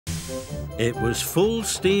It was full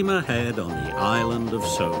steam ahead on the Island of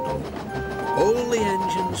Sodor. All the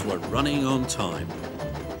engines were running on time.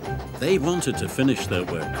 They wanted to finish their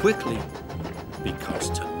work quickly because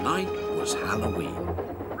tonight was Halloween.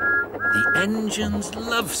 The engines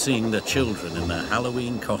loved seeing the children in their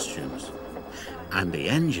Halloween costumes. And the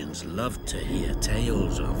engines loved to hear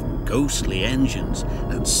tales of ghostly engines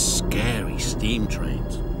and scary steam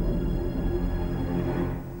trains.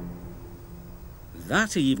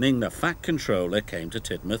 That evening, the Fat Controller came to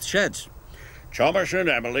Tidmouth Sheds. "Thomas and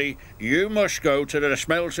Emily, you must go to the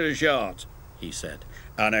Smelter's yard," he said.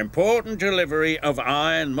 "An important delivery of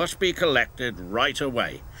iron must be collected right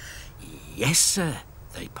away." "Yes, sir,"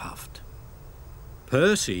 they puffed.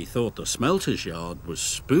 Percy thought the Smelter's yard was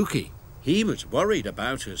spooky. He was worried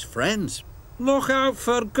about his friends. "Look out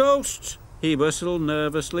for ghosts," he whistled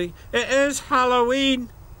nervously. "It is Halloween."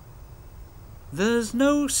 "There's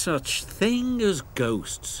no such thing as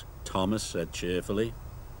ghosts," Thomas said cheerfully.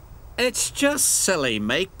 "It's just silly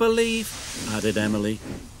make-believe," added Emily,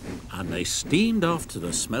 and they steamed off to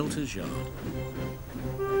the Smelter's yard.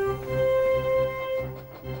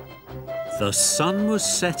 The sun was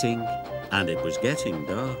setting and it was getting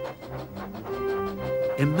dark.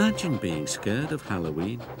 "Imagine being scared of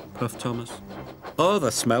Halloween," puffed Thomas. "Or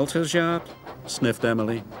the Smelter's yard," sniffed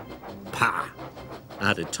Emily. "Pah,"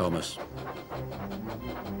 added Thomas.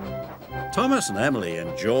 Thomas and Emily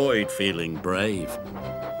enjoyed feeling brave.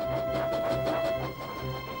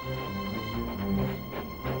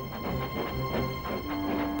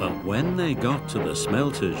 But when they got to the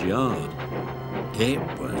Smelter's yard, it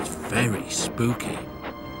was very spooky.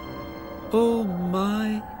 "Oh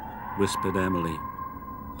my," whispered Emily.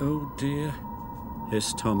 "Oh dear,"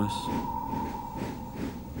 hissed Thomas.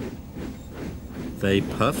 They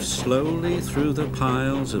puffed slowly through the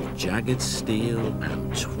piles of jagged steel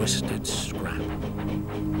and twisted scrap.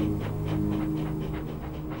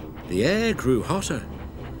 The air grew hotter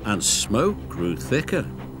and smoke grew thicker.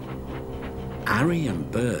 Harry and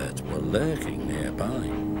Bert were lurking nearby.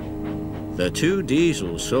 The two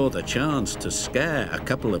diesels saw the chance to scare a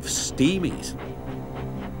couple of steamies.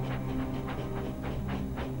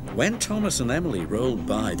 When Thomas and Emily rolled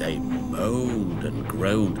by, they moaned and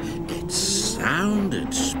groaned. It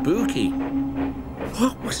sounded spooky.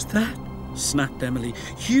 "What was that?" snapped Emily.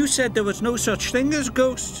 "You said there was no such thing as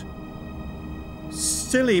ghosts."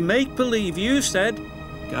 "Silly make-believe, you said,"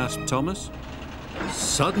 gasped Thomas.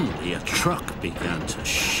 Suddenly, a truck began to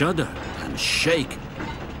shudder and shake.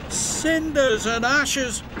 "Cinders and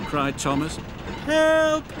ashes!" cried Thomas.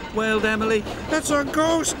 "Help!" wailed Emily. "It's a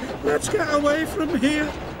ghost! Let's get away from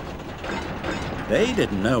here!" They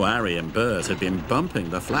didn't know Harry and Bert had been bumping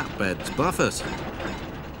the flatbed's buffers.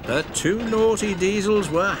 The two naughty diesels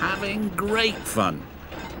were having great fun.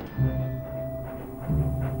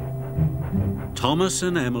 Thomas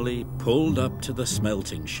and Emily pulled up to the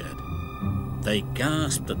smelting shed. They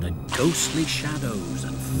gasped at the ghostly shadows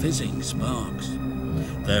and fizzing sparks.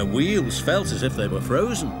 Their wheels felt as if they were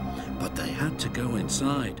frozen, but they had to go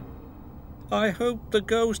inside. "I hope the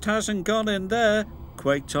ghost hasn't gone in there,"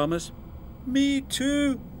 quaked Thomas. "Me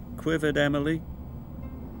too," quivered Emily.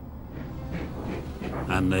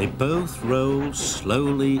 And they both rolled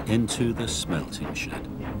slowly into the smelting shed.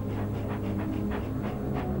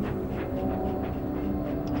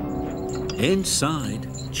 Inside,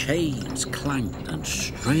 chains clanked and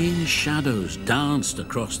strange shadows danced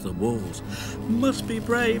across the walls. "Must be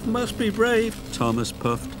brave, Thomas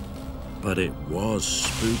puffed. But it was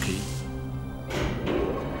spooky.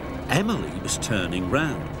 Emily was turning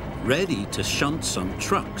round, ready to shunt some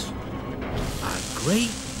trucks. A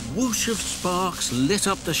great whoosh of sparks lit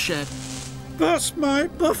up the shed. "That's my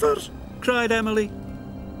buffers!" cried Emily.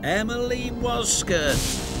 Emily was scared.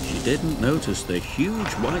 She didn't notice the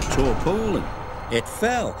huge white tarpaulin. It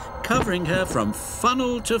fell, covering her from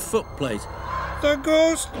funnel to footplate. "The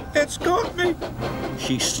ghost! It's got me!"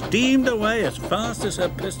 She steamed away as fast as her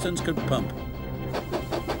pistons could pump.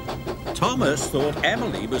 Thomas thought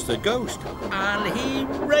Emily was the ghost, and he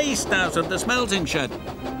raced out of the smelting shed.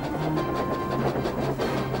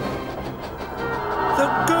 "The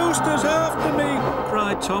ghost is after me!"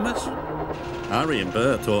 cried Thomas. Harry and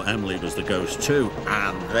Bert thought Emily was the ghost too,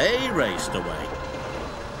 and they raced away.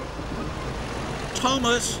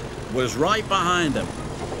 Thomas was right behind them,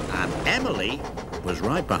 and Emily was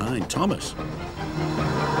right behind Thomas.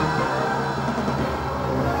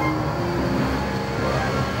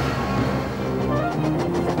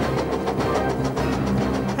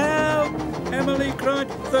 "Help!" Emily cried.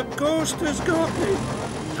 "The ghost has got me!"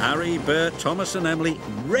 Harry, Bert, Thomas and Emily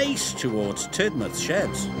raced towards Tidmouth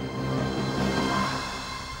Sheds.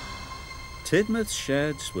 Tidmouth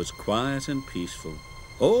Sheds was quiet and peaceful.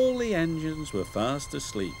 All the engines were fast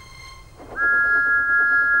asleep.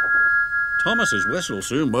 Thomas's whistle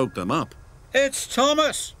soon woke them up. "It's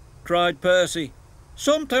Thomas!" cried Percy.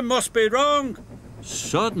 "Something must be wrong."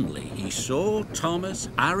 Suddenly he saw Thomas,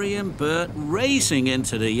 Harry and Bert racing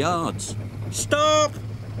into the yards. "Stop!"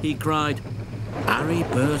 he cried. Harry,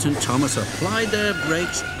 Bert and Thomas applied their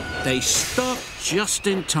brakes. They stopped just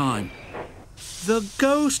in time. "The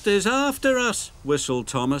ghost is after us," whistled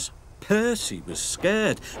Thomas. Percy was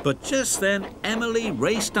scared, but just then Emily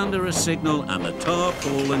raced under a signal and the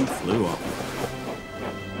tarpaulin flew off.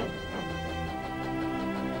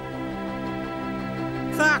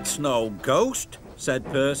 "That's no ghost," said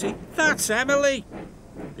Percy. "That's Emily."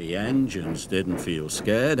 The engines didn't feel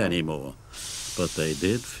scared anymore, but they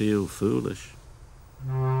did feel foolish.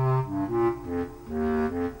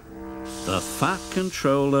 The Fat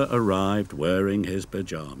Controller arrived wearing his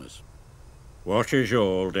pyjamas. "What is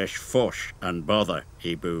all this fuss and bother?"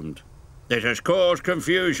 he boomed. "This has caused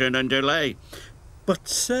confusion and delay." "But,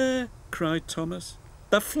 sir," cried Thomas,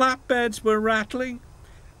 "the flatbeds were rattling,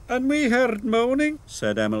 and we heard moaning,"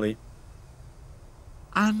 said Emily.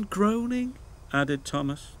 "And groaning," added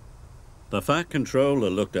Thomas. The Fat Controller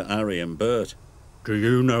looked at Harry and Bert. "Do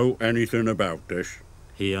you know anything about this?"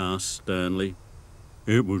 he asked sternly.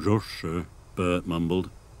 "It was us, sir," Bert mumbled.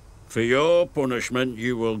 "For your punishment,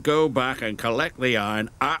 you will go back and collect the iron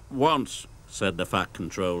at once," said the Fat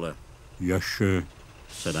Controller. "Yes, sir,"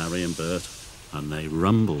 said Harry and Bert, and they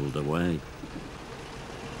rumbled away.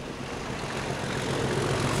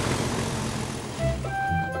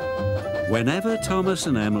 Whenever Thomas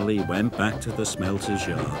and Emily went back to the smelter's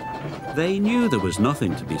yard, they knew there was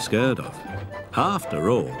nothing to be scared of. After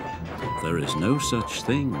all, there is no such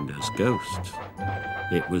thing as ghosts.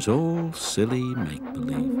 It was all silly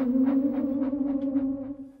make-believe.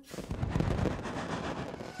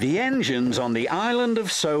 The engines on the Island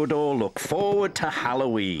of Sodor look forward to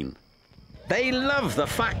Halloween. They love the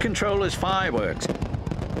Fat Controller's fireworks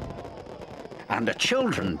and the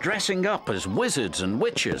children dressing up as wizards and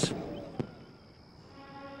witches.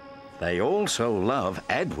 They also love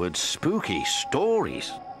Edward's spooky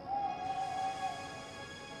stories.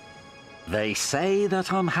 They say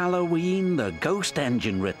that on Halloween the ghost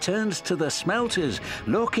engine returns to the smelters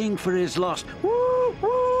looking for his lost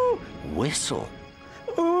woo-woo whistle.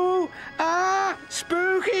 "Ooh, ah,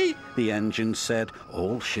 spooky," the engine said,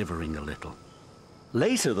 all shivering a little.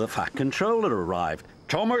 Later the Fat Controller arrived.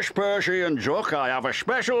 "Thomas, Percy and Duck, I have a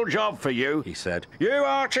special job for you," he said. "You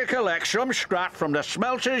are to collect some scrap from the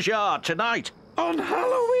smelter's yard tonight, on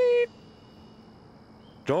Halloween."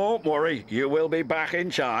 "Don't worry, you will be back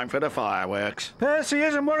in time for the fireworks." "Percy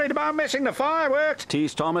isn't worried about missing the fireworks,"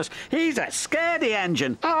 teased Thomas. "He's a scaredy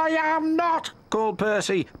engine." "I am not," called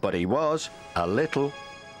Percy, but he was, a little.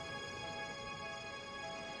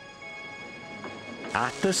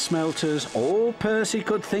 At the smelters, all Percy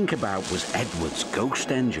could think about was Edward's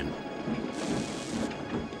ghost engine.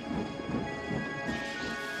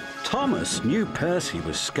 Thomas knew Percy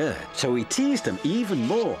was scared, so he teased him even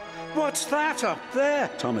more. "What's that up there?"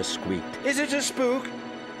 Thomas squeaked. "Is it a spook?"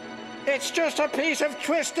 "It's just a piece of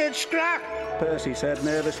twisted scrap," Percy said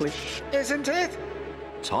nervously. "Isn't it?"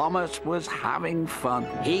 Thomas was having fun.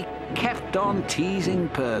 He kept on teasing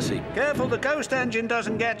Percy. "Careful the ghost engine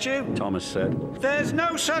doesn't get you," Thomas said. "There's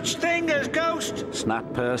no such thing as ghosts,"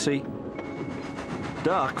 snapped Percy.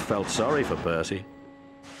 Duck felt sorry for Percy.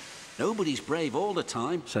 "Nobody's brave all the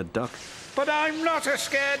time," said Duck. "But I'm not a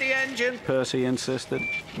scaredy engine," Percy insisted.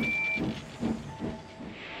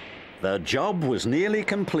 The job was nearly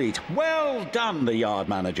complete. "Well done," the yard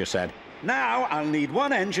manager said. "Now I'll need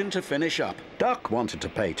one engine to finish up." Duck wanted to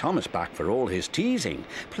pay Thomas back for all his teasing.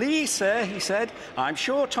 "Please, sir," he said. "I'm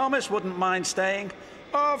sure Thomas wouldn't mind staying."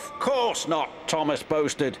 "Of course not," Thomas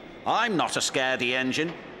boasted. "I'm not a scaredy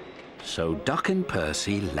engine." So Duck and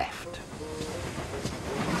Percy left.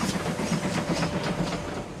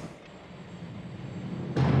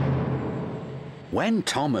 When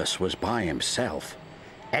Thomas was by himself,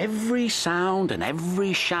 every sound and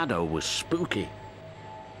every shadow was spooky.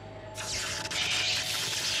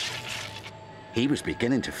 He was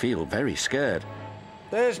beginning to feel very scared.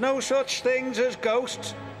 "There's no such things as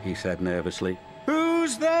ghosts," he said nervously.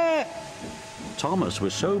 "Who's there?" Thomas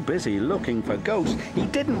was so busy looking for ghosts, he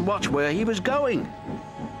didn't watch where he was going.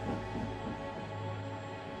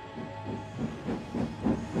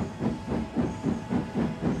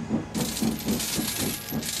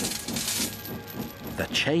 The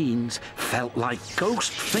chains felt like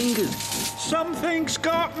ghost fingers. "Something's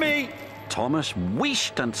got me!" Thomas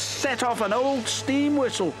wheeshed and set off an old steam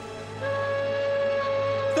whistle.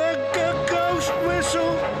 The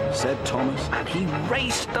whistle, said Thomas, and he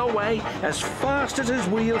raced away as fast as his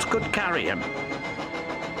wheels could carry him.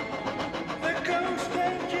 The ghost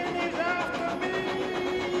engine is after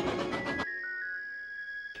me!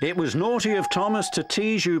 It was naughty of Thomas to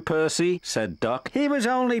tease you, Percy, said Duck. He was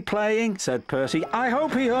only playing, said Percy. I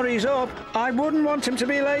hope he hurries up. I wouldn't want him to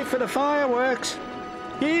be late for the fireworks.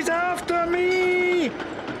 He's after me!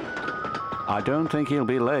 I don't think he'll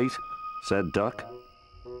be late, said Duck.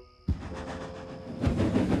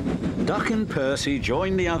 Duck and Percy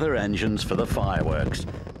joined the other engines for the fireworks.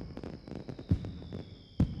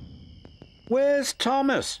 Where's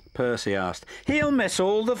Thomas? Percy asked. He'll miss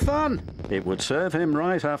all the fun. It would serve him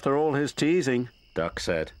right after all his teasing, Duck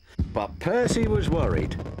said. But Percy was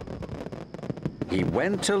worried. He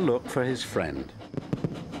went to look for his friend.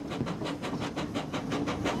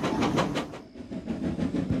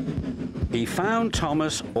 He found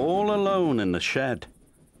Thomas all alone in the shed.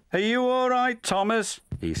 Are you all right, Thomas?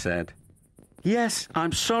 He said. Yes,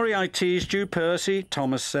 I'm sorry I teased you, Percy,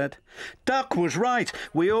 Thomas said. Duck was right.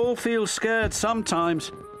 We all feel scared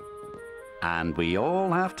sometimes. And we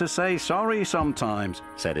all have to say sorry sometimes,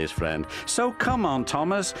 said his friend. So come on,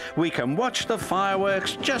 Thomas. We can watch the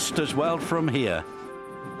fireworks just as well from here.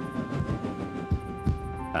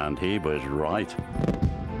 And he was right.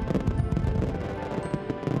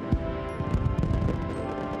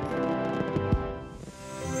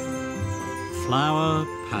 Flower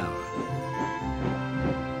power.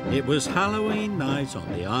 It was Halloween night on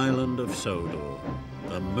the Island of Sodor.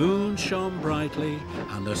 The moon shone brightly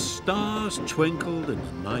and the stars twinkled in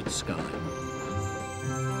the night sky.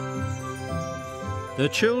 The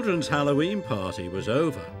children's Halloween party was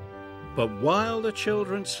over, but while the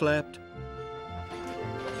children slept,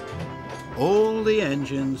 all the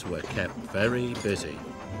engines were kept very busy.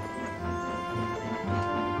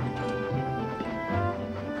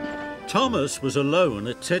 Thomas was alone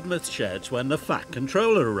at Tidmouth Sheds when the Fat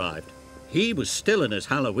Controller arrived. He was still in his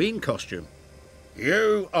Halloween costume.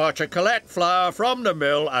 You are to collect flour from the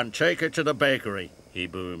mill and take it to the bakery, he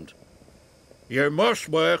boomed. You must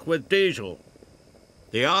work with Diesel.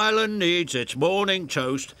 The island needs its morning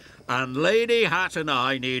toast, and Lady Hatt and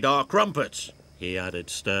I need our crumpets, he added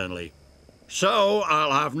sternly. So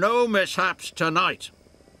I'll have no mishaps tonight.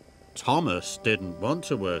 Thomas didn't want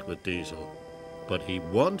to work with Diesel, but he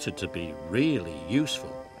wanted to be really useful.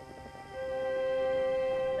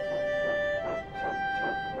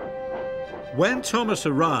 When Thomas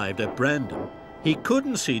arrived at Brendan, he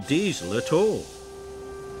couldn't see Diesel at all.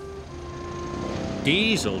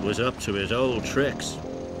 Diesel was up to his old tricks.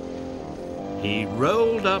 He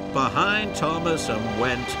rolled up behind Thomas and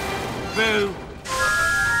went, boo!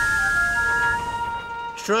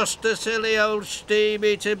 Trust the silly old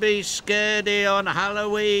steamy to be scaredy on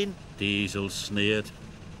Halloween, Diesel sneered.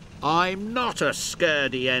 I'm not a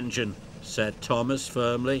scaredy engine, said Thomas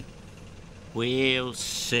firmly. We'll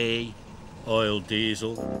see, oiled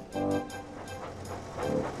Diesel.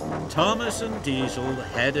 Thomas and Diesel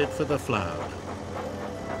headed for the flour.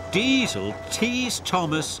 Diesel teased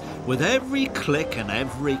Thomas with every click and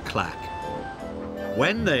every clack.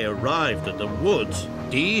 When they arrived at the woods,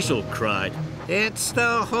 Diesel cried, "It's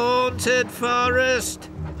the haunted forest!"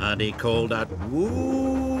 And he called out,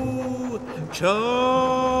 "Woo,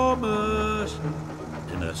 Thomas!"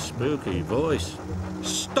 in a spooky voice.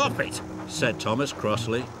 "Stop it!" said Thomas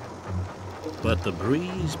crossly. But the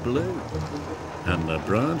breeze blew, and the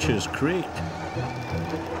branches creaked.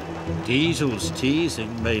 Diesel's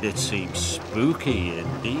teasing made it seem spooky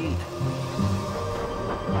indeed.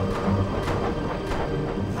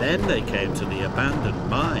 Then they came to the abandoned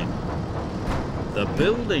mine. The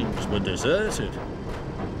buildings were deserted,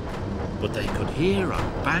 but they could hear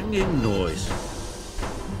a banging noise.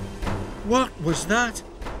 "What was that?"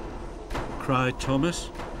 cried Thomas.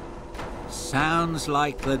 "Sounds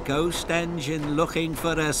like the ghost engine looking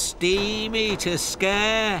for a steamy to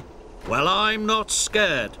scare." "Well, I'm not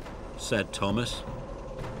scared," said Thomas.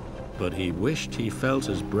 But he wished he felt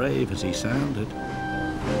as brave as he sounded.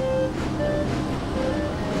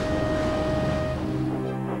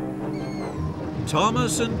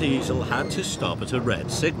 Thomas and Diesel had to stop at a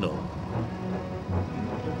red signal.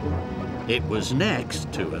 It was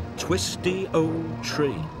next to a twisty old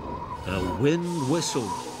tree. The wind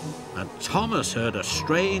whistled, and Thomas heard a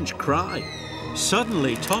strange cry.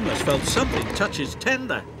 Suddenly, Thomas felt something touch his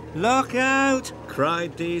tender. "Look out!"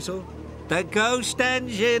 cried Diesel. "The ghost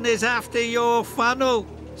engine is after your funnel."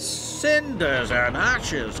 "Cinders and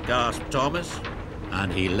ashes," gasped Thomas,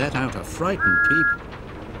 and he let out a frightened peep.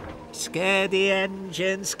 "Scaredy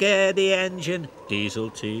engine," Diesel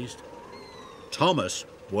teased. Thomas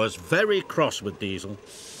was very cross with Diesel.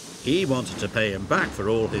 He wanted to pay him back for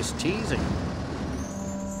all his teasing.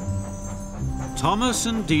 Thomas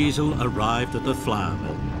and Diesel arrived at the flour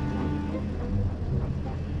mill.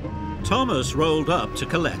 Thomas rolled up to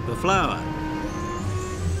collect the flour.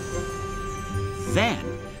 Then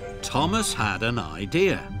Thomas had an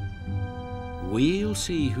idea. "We'll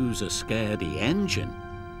see who's a scaredy engine,"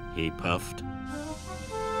 he puffed.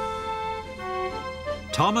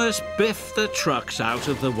 Thomas biffed the trucks out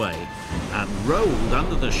of the way and rolled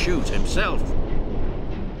under the chute himself.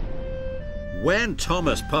 When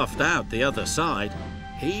Thomas puffed out the other side,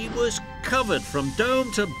 he was covered from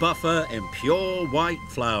dome to buffer in pure white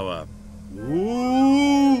flour.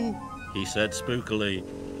 "Ooh," he said spookily.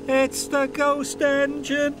 "It's the ghost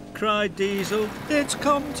engine," cried Diesel. "It's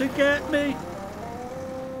come to get me."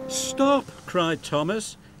 "Stop," cried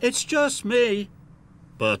Thomas. "It's just me."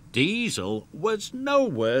 But Diesel was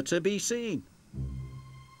nowhere to be seen.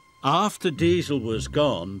 After Diesel was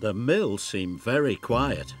gone, the mill seemed very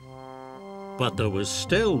quiet. But there was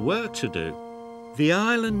still work to do. The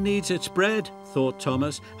island needs its bread, thought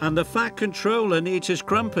Thomas, and the fat controller needs his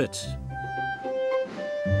crumpets.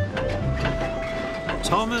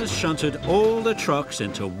 Thomas shunted all the trucks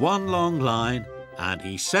into one long line, and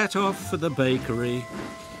he set off for the bakery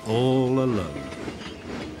all alone.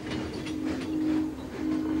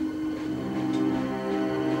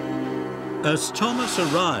 As Thomas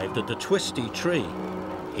arrived at the twisty tree,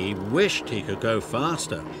 he wished he could go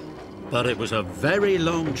faster. But it was a very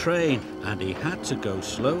long train, and he had to go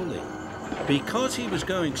slowly. Because he was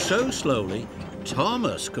going so slowly,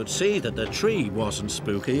 Thomas could see that the tree wasn't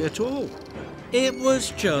spooky at all. "It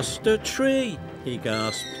was just a tree," he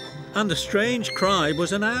gasped, and the strange cry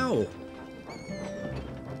was an owl.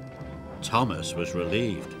 Thomas was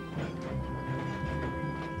relieved.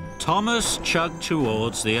 Thomas chugged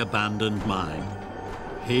towards the abandoned mine.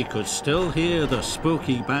 He could still hear the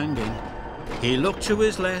spooky banging. He looked to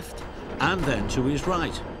his left and then to his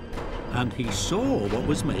right, and he saw what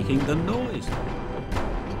was making the noise.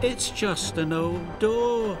 "It's just an old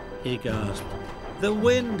door," he gasped. "The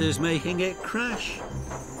wind is making it crash."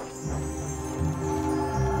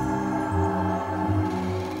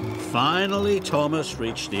 Finally, Thomas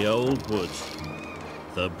reached the old woods.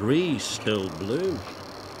 The breeze still blew,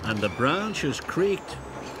 and the branches creaked.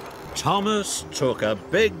 Thomas took a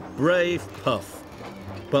big, brave puff.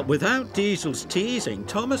 But without Diesel's teasing,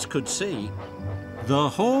 Thomas could see the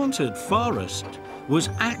haunted forest was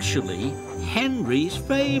actually Henry's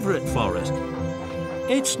favourite forest.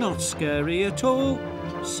 "It's not scary at all,"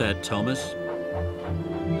 said Thomas.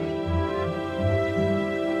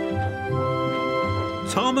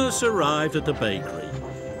 Thomas arrived at the bakery.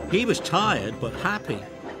 He was tired but happy.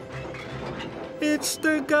 "It's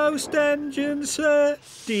the ghost engine, sir,"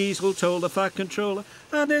 Diesel told the fat controller,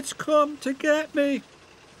 "and it's come to get me."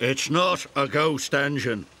 "It's not a ghost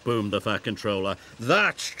engine," boomed the fat controller.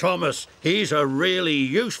 "That's Thomas. He's a really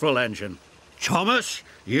useful engine." "Thomas,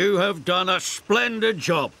 you have done a splendid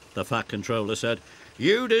job," the fat controller said.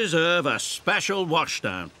 "You deserve a special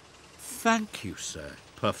washdown." "Thank you, sir,"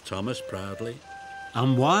 puffed Thomas proudly.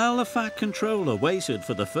 And while the fat controller waited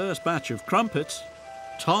for the first batch of crumpets,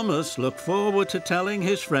 Thomas looked forward to telling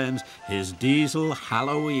his friends his Diesel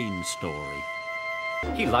Halloween story.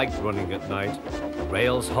 He liked running at night. The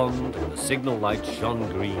rails hummed and the signal lights shone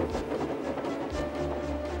green.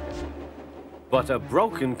 But a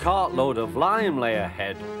broken cartload of lime lay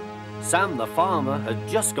ahead. Sam the farmer had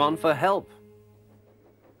just gone for help.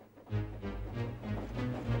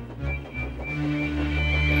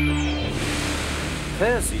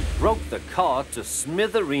 Percy broke the cart to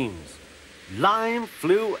smithereens. Lime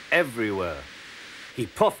flew everywhere. He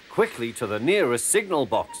puffed quickly to the nearest signal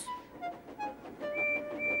box.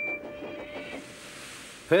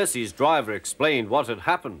 Percy's driver explained what had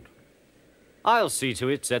happened. "I'll see to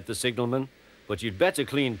it," said the signalman, "but you'd better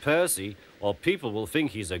clean Percy or people will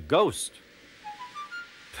think he's a ghost."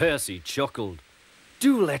 Percy chuckled.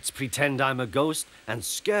 "Do let's pretend I'm a ghost and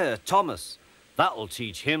scare Thomas. That'll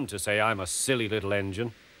teach him to say I'm a silly little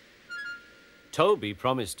engine." Toby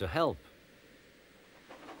promised to help.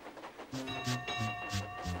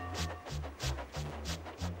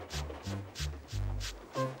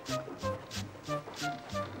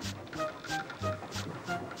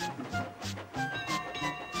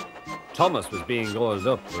 Thomas was being oiled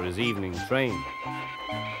up for his evening train.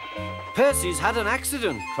 "Percy's had an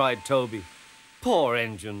accident," cried Toby. "Poor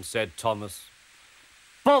engine," said Thomas.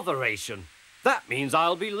 "Botheration! That means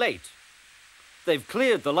I'll be late. They've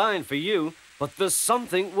cleared the line for you, but there's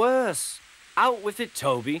something worse. Out with it,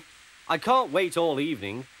 Toby. I can't wait all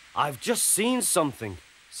evening. I've just seen something,"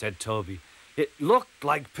 said Toby. "It looked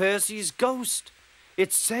like Percy's ghost.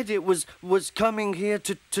 It said it was coming here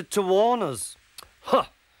to warn us. Huh!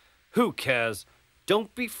 Who cares?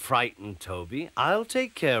 Don't be frightened, Toby. I'll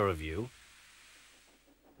take care of you.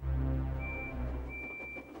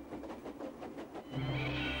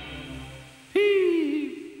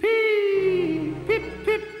 Pee, pee, pip,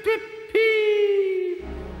 pip, pip, pee.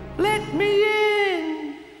 Let me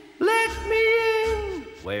in! Let me in!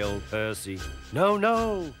 Wailed Percy. No,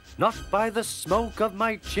 no, not by the smoke of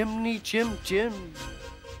my chimney, chim.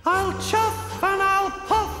 I'll chuff and I'll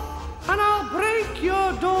puff and I'll break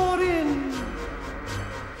your door in.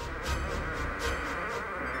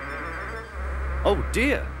 Oh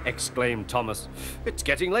dear, exclaimed Thomas. It's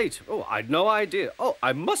getting late. Oh, I'd no idea. Oh,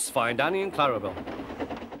 I must find Annie and Clarabel.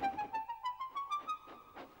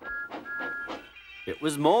 It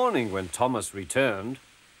was morning when Thomas returned.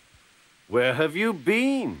 Where have you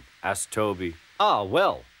been? Asked Toby. Ah,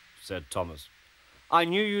 well, said Thomas. I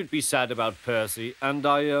knew you'd be sad about Percy, and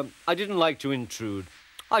I didn't like to intrude.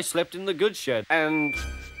 I slept in the goods shed, and...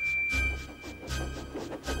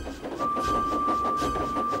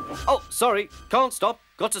 Oh, sorry, can't stop.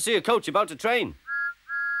 Got to see a coach about to train.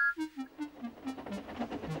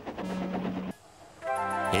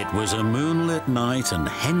 It was a moonlit night and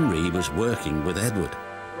Henry was working with Edward.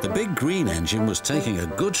 The big green engine was taking a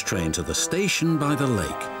goods train to the station by the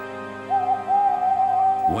lake.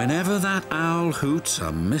 Whenever that owl hoots,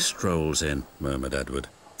 a mist rolls in, murmured Edward.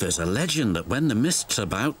 There's a legend that when the mist's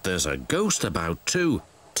about, there's a ghost about too.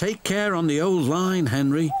 Take care on the old line,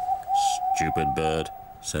 Henry. Stupid bird,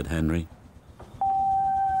 said Henry.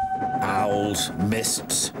 Owls,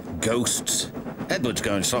 mists, ghosts. Edward's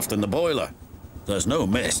going soft in the boiler. There's no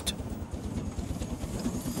mist.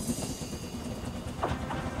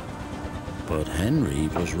 But Henry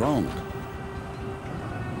was wrong.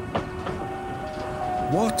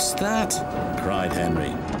 What's that? Cried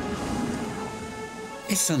Henry.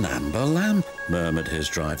 It's an amber lamp, murmured his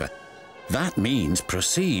driver. That means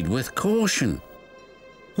proceed with caution.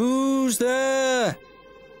 Who's there?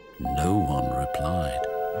 No one replied.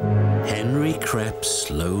 Henry crept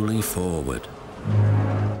slowly forward.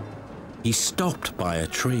 He stopped by a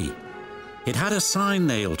tree. It had a sign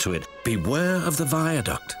nailed to it, "Beware of the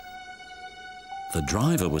viaduct." The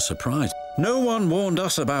driver was surprised. No one warned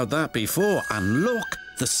us about that before, and look,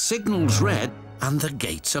 the signal's red and the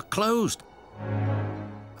gates are closed.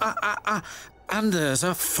 And there's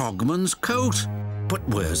a fogman's coat. But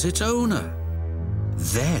where's its owner?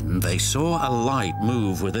 Then they saw a light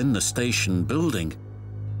move within the station building.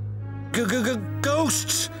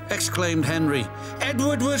 Ghosts! Exclaimed Henry.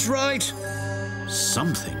 Edward was right.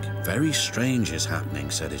 Something very strange is happening,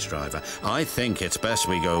 said his driver. I think it's best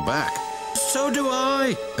we go back. So do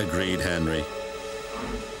I, agreed Henry.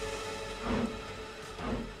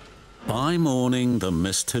 By morning, the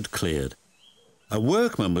mist had cleared. A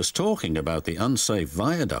workman was talking about the unsafe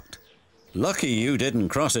viaduct. Lucky you didn't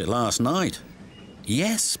cross it last night.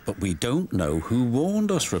 Yes, but we don't know who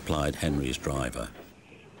warned us, replied Henry's driver.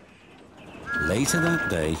 Later that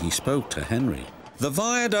day, he spoke to Henry. The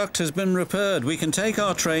viaduct has been repaired. We can take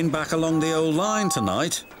our train back along the old line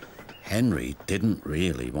tonight. Henry didn't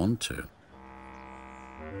really want to.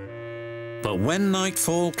 But when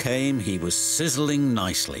nightfall came, he was sizzling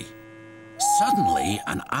nicely. Suddenly,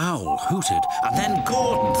 an owl hooted, and then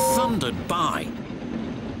Gordon thundered by.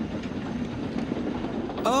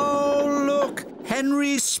 Oh, look!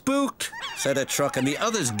 Henry's spooked, said a truck, and the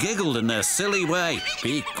others giggled in their silly way.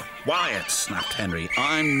 Be quiet, snapped Henry.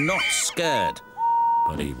 I'm not scared.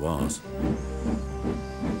 But he was.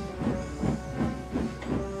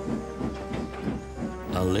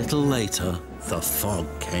 A little later, the fog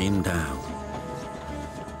came down.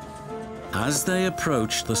 As they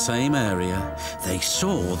approached the same area, they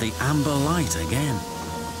saw the amber light again.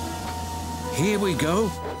 Here we go,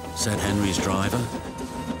 said Henry's driver.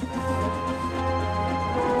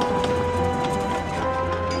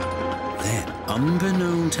 Then,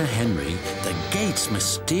 unbeknown to Henry, the gates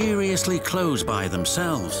mysteriously closed by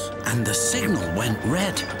themselves, and the signal went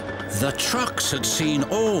red. The trucks had seen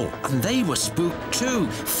all, and they were spooked too.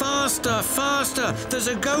 Faster, faster, there's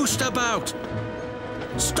a ghost about.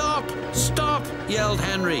 Stop, stop, yelled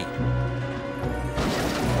Henry.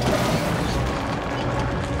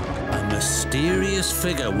 A mysterious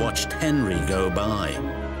figure watched Henry go by.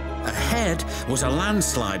 Ahead was a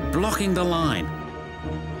landslide blocking the line.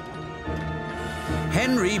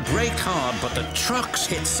 Henry braked hard, but the trucks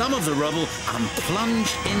hit some of the rubble and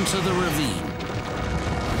plunged into the ravine.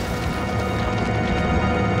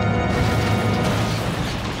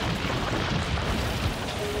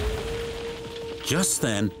 Just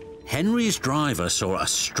then, Henry's driver saw a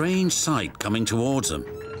strange sight coming towards them.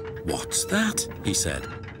 "What's that?" he said.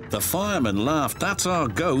 The fireman laughed. "That's our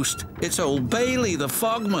ghost. It's old Bailey, the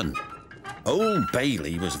fogman." Old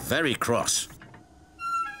Bailey was very cross.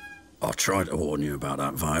 "I tried to warn you about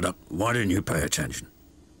that viaduct. Why didn't you pay attention?"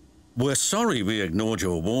 "We're sorry we ignored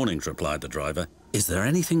your warnings," replied the driver. "Is there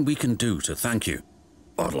anything we can do to thank you?"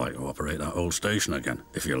 "I'd like to operate that old station again,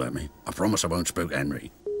 if you let me. I promise I won't spook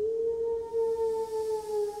Henry."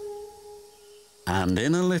 And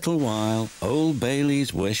in a little while, old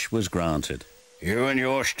Bailey's wish was granted. "You and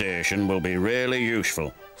your station will be really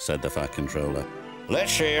useful," said the Fat Controller.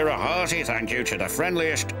 "Let's hear a hearty thank you to the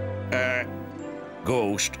friendliest,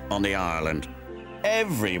 ghost on the island."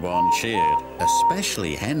 Everyone cheered,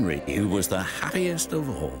 especially Henry, who was the happiest of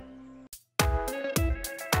all.